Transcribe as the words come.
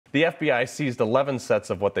The FBI seized 11 sets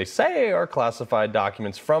of what they say are classified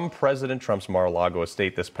documents from President Trump's Mar-a-Lago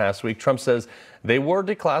estate this past week. Trump says they were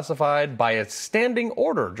declassified by a standing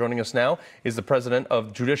order. Joining us now is the president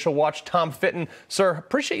of Judicial Watch, Tom Fitton. Sir,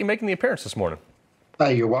 appreciate you making the appearance this morning.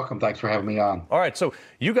 Hey, you're welcome. Thanks for having me on. All right, so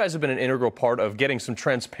you guys have been an integral part of getting some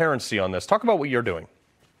transparency on this. Talk about what you're doing.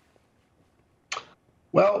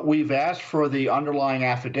 Well, we've asked for the underlying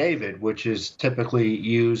affidavit, which is typically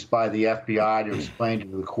used by the FBI to explain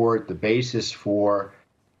to the court the basis for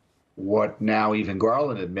what now even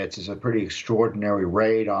Garland admits is a pretty extraordinary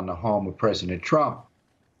raid on the home of President Trump.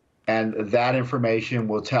 And that information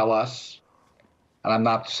will tell us, and I'm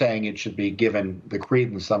not saying it should be given the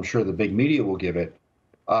credence I'm sure the big media will give it,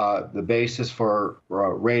 the basis for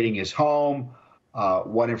raiding his home,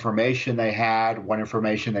 what information they had, what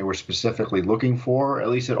information they were specifically looking for. At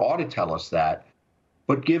least it ought to tell us that.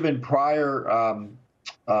 But given prior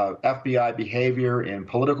FBI behavior in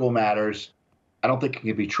political matters, I don't think it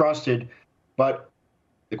can be trusted. But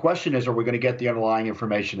the question is, are we going to get the underlying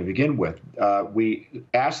information to begin with? We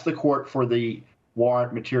asked the court for the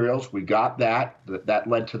warrant materials. We got that. That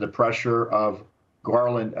led to the pressure of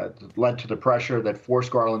Garland, led to the pressure that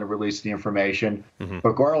forced Garland to release the information.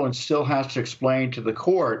 But Garland still has to explain to the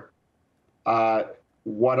court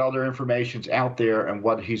what other information's out there and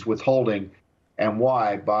what he's withholding and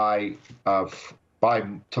why by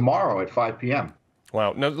tomorrow at 5 p.m.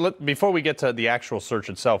 Wow. Now, before we get to the actual search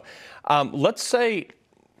itself, let's say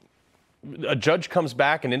a judge comes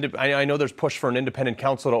back, and I know there's push for an independent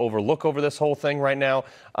counsel to overlook over this whole thing right now.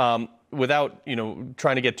 Without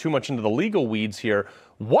trying to get too much into the legal weeds here,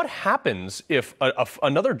 what happens if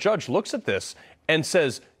another judge looks at this and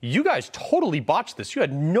says, you guys totally botched this, you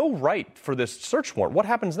had no right for this search warrant? What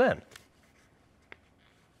happens then?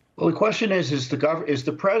 Well, the question is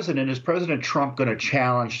President Trump going to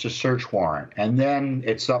challenge the search warrant? And then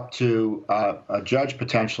it's up to a judge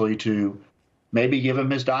potentially to maybe give him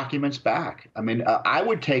his documents back. I mean, I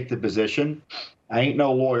would take the position, I ain't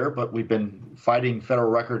no lawyer, but we've been fighting federal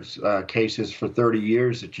records cases for 30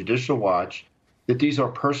 years at Judicial Watch, that these are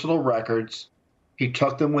personal records. He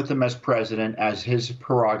took them with him as president, as his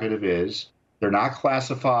prerogative is. They're not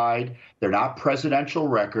classified. They're not presidential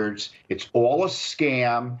records. It's all a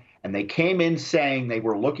scam. And they came in saying they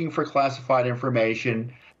were looking for classified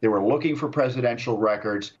information. They were looking for presidential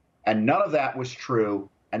records. And none of that was true.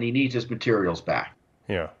 And he needs his materials back.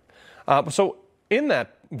 Yeah. So in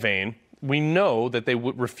that vein, we know that they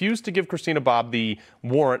refused to give Christina Bobb the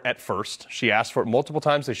warrant at first. She asked for it multiple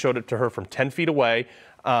times. They showed it to her from 10 feet away.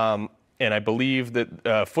 And I believe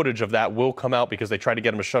that footage of that will come out because they tried to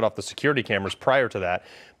get him to shut off the security cameras prior to that.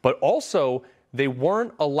 But also, they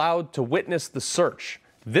weren't allowed to witness the search.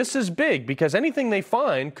 This is big because anything they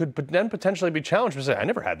find could then potentially be challenged and say, I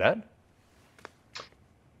never had that.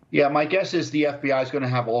 Yeah, my guess is the FBI is going to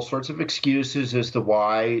have all sorts of excuses as to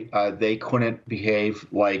why they couldn't behave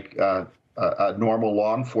like a normal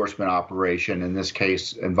law enforcement operation, in this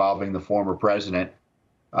case involving the former president,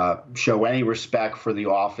 show any respect for the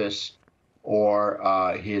office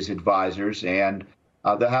or his advisors. And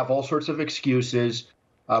they'll have all sorts of excuses,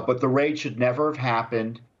 but the raid should never have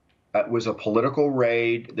happened. It was a political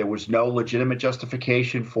raid. There was no legitimate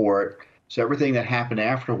justification for it. So everything that happened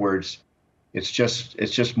afterwards, it's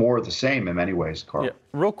just more of the same in many ways, Carl. Yeah.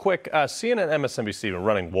 Real quick, CNN and MSNBC have been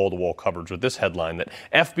running wall-to-wall coverage with this headline that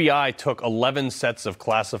FBI took 11 sets of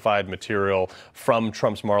classified material from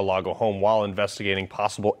Trump's Mar-a-Lago home while investigating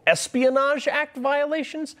possible Espionage Act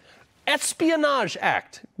violations. Espionage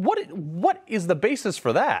Act. What is the basis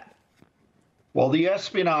for that? Well, the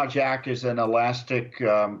Espionage Act is an elastic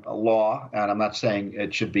law, and I'm not saying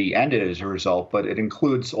it should be ended as a result, but it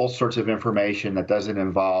includes all sorts of information that doesn't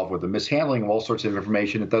involve, or the mishandling of all sorts of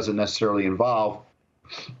information that doesn't necessarily involve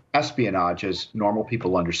espionage as normal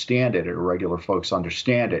people understand it, or regular folks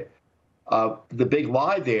understand it. The big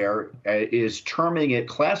lie there is terming it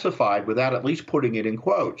classified without at least putting it in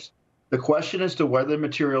quotes. The question as to whether the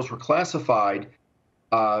materials were classified,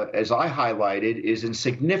 as I highlighted, is in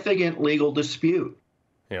significant legal dispute.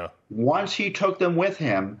 Yeah. Once he took them with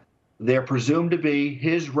him, they're presumed to be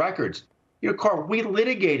his records. Carl, we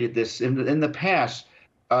litigated this in the past.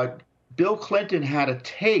 Bill Clinton had a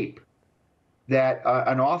tape that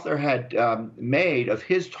an author had made of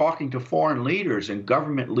his talking to foreign leaders and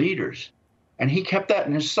government leaders. And he kept that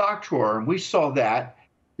in his sock drawer. And we saw that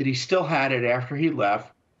he still had it after he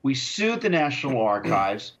left. We sued the National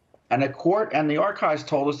Archives. And the court and the archives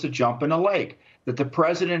told us to jump in a lake, that the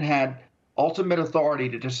president had ultimate authority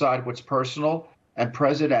to decide what's personal and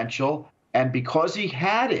presidential. And because he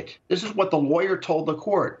had it, this is what the lawyer told the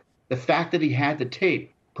court, the fact that he had the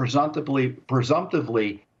tape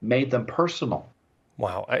presumptively made them personal.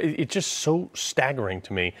 Wow. It's just so staggering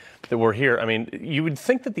to me that we're here. I mean, you would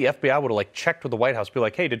think that the FBI would have like checked with the White House, be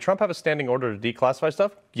like, hey, did Trump have a standing order to declassify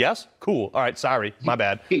stuff? Yes? Cool. All right. Sorry. My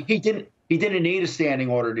bad. He didn't need a standing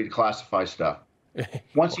order to declassify stuff.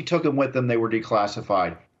 Once he took them with him, they were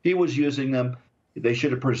declassified. He was using them. They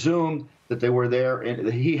should have presumed that they were there,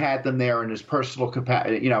 and he had them there in his personal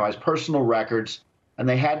capacity, as personal records, and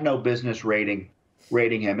they had no business rating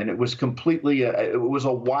him. And it was completely, it was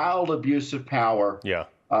a wild abuse of power. Yeah.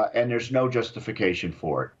 And there's no justification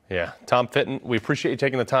for it. Yeah. Tom Fitton, we appreciate you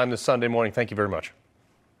taking the time this Sunday morning. Thank you very much.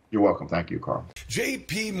 You're welcome. Thank you, Carl.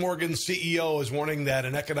 J.P. Morgan's CEO is warning that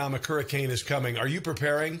an economic hurricane is coming. Are you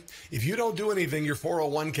preparing? If you don't do anything, your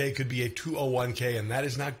 401k could be a 201k, and that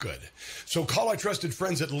is not good. So call our trusted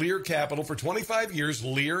friends at Lear Capital. For 25 years,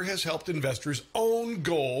 Lear has helped investors own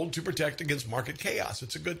gold to protect against market chaos.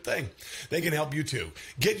 It's a good thing. They can help you, too.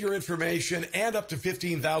 Get your information and up to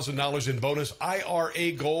 $15,000 in bonus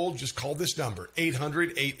IRA gold. Just call this number,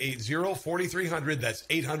 800-880-4300. That's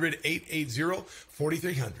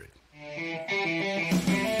 800-880-4300.